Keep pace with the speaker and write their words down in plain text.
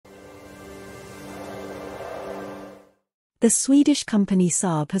The Swedish company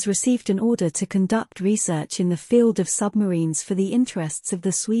Saab has received an order to conduct research in the field of submarines for the interests of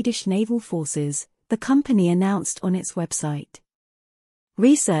the Swedish naval forces, the company announced on its website.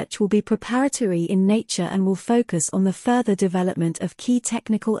 Research will be preparatory in nature and will focus on the further development of key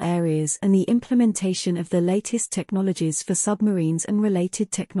technical areas and the implementation of the latest technologies for submarines and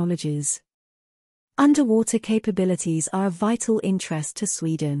related technologies. Underwater capabilities are of vital interest to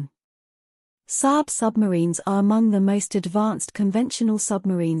Sweden. Saab submarines are among the most advanced conventional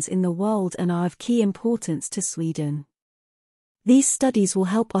submarines in the world and are of key importance to Sweden. These studies will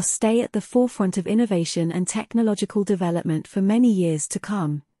help us stay at the forefront of innovation and technological development for many years to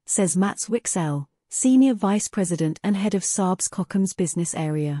come, says Mats Wicksell, Senior Vice President and Head of Saab's Kockums business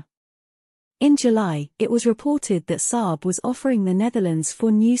area. In July, it was reported that Saab was offering the Netherlands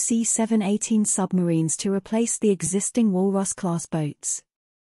 4 new C-718 submarines to replace the existing Walrus-class boats.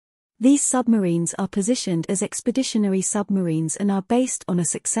 These submarines are positioned as expeditionary submarines and are based on a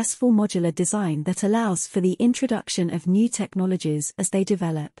successful modular design that allows for the introduction of new technologies as they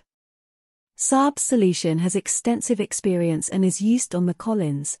develop. Saab's solution has extensive experience and is used on the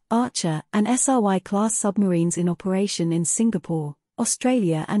Collins, Archer, and SRY-class submarines in operation in Singapore,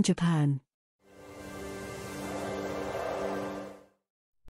 Australia and Japan.